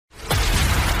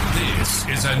This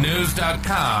is a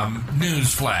News.com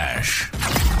news flash.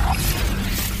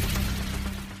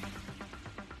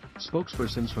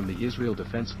 Spokespersons from the Israel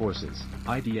Defense Forces,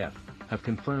 IDF, have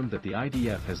confirmed that the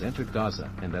IDF has entered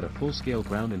Gaza and that a full-scale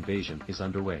ground invasion is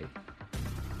underway.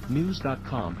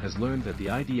 News.com has learned that the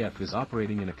IDF is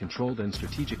operating in a controlled and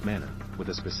strategic manner, with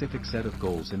a specific set of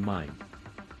goals in mind.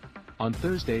 On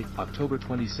Thursday, October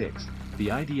 26, the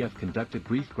IDF conducted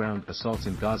brief ground assaults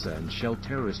in Gaza and shelled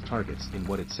terrorist targets in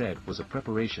what it said was a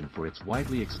preparation for its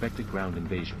widely expected ground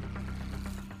invasion.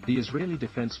 The Israeli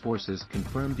Defense Forces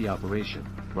confirmed the operation,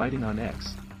 writing on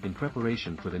X, in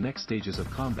preparation for the next stages of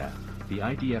combat, the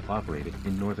IDF operated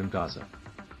in northern Gaza.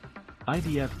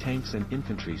 IDF tanks and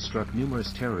infantry struck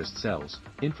numerous terrorist cells,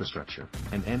 infrastructure,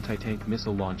 and anti-tank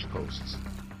missile launch posts.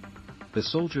 The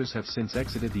soldiers have since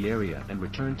exited the area and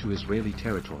returned to Israeli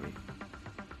territory.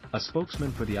 A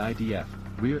spokesman for the IDF,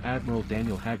 Rear Admiral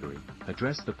Daniel Hagari,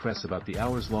 addressed the press about the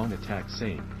hours-long attack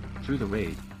saying, "Through the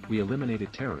raid, we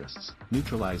eliminated terrorists,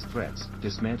 neutralized threats,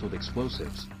 dismantled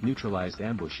explosives, neutralized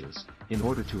ambushes, in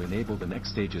order to enable the next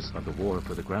stages of the war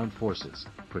for the ground forces,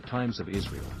 for times of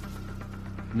Israel."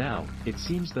 Now, it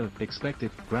seems the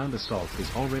expected ground assault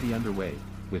is already underway,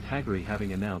 with Hagari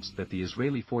having announced that the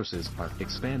Israeli forces are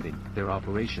expanding their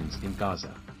operations in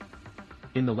Gaza.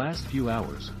 "In the last few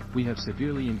hours, we have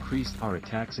severely increased our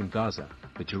attacks in Gaza,"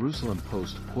 the Jerusalem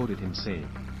Post quoted him saying.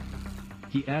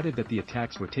 He added that the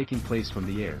attacks were taking place from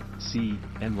the air, sea,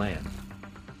 and land.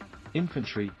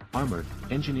 Infantry, armored,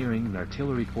 engineering and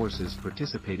artillery forces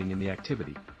participating in the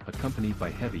activity, accompanied by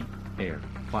heavy air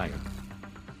fire.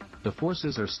 "The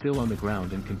forces are still on the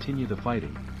ground and continue the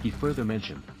fighting," he further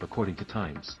mentioned, according to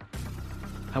Times.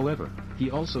 However,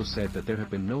 he also said that there have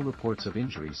been no reports of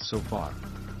injuries so far.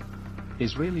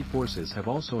 Israeli forces have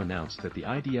also announced that the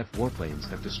IDF warplanes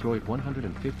have destroyed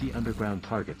 150 underground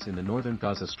targets in the northern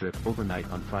Gaza Strip overnight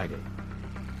on Friday.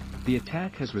 The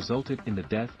attack has resulted in the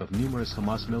death of numerous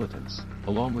Hamas militants,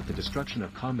 along with the destruction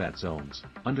of combat zones,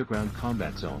 underground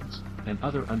combat zones, and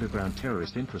other underground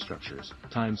terrorist infrastructures,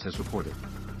 Times has reported.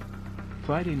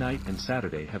 Friday night and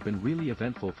Saturday have been really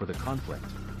eventful for the conflict,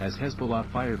 as Hezbollah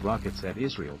fired rockets at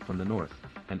Israel from the north,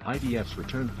 and IDF's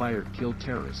return fire killed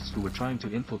terrorists who were trying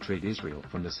to infiltrate Israel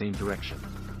from the same direction.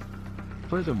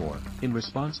 Furthermore, in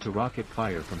response to rocket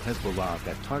fire from Hezbollah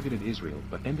that targeted Israel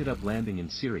but ended up landing in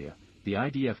Syria, the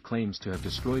IDF claims to have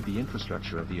destroyed the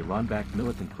infrastructure of the Iran-backed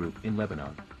militant group in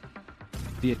Lebanon.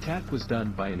 The attack was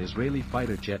done by an Israeli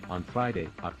fighter jet on Friday,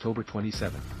 October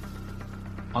 27.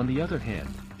 On the other hand,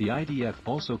 the IDF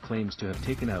also claims to have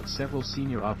taken out several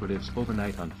senior operatives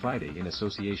overnight on Friday in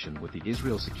association with the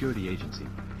Israel Security Agency,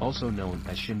 also known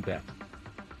as Shin Bet.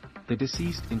 The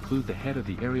deceased include the head of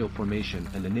the aerial formation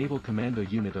and the naval commando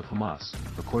unit of Hamas,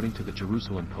 according to the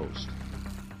Jerusalem Post.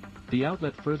 The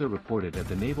outlet further reported that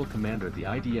the naval commander the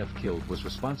IDF killed was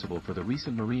responsible for the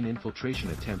recent marine infiltration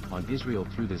attempt on Israel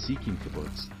through the Zikim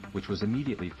kibbutz, which was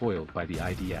immediately foiled by the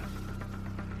IDF.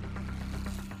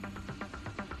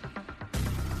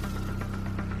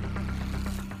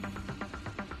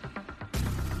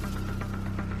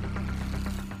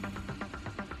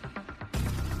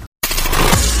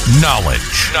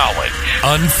 Knowledge.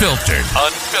 Unfiltered.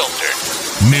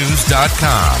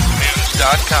 News.com.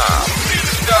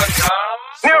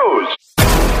 News.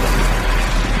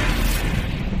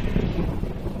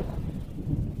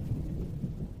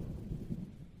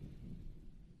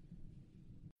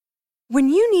 When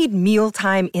you need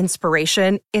mealtime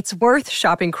inspiration, it's worth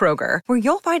shopping Kroger, where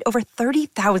you'll find over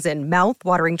 30,000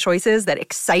 mouth-watering choices that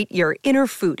excite your inner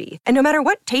foodie. And no matter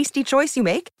what tasty choice you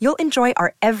make, you'll enjoy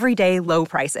our everyday low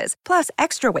prices, plus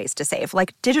extra ways to save,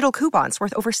 like digital coupons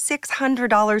worth over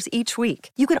 $600 each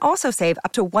week. You can also save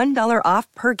up to $1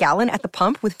 off per gallon at the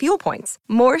pump with fuel points.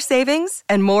 More savings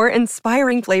and more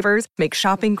inspiring flavors make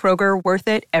shopping Kroger worth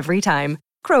it every time.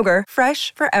 Kroger,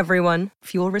 fresh for everyone.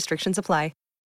 Fuel restrictions apply.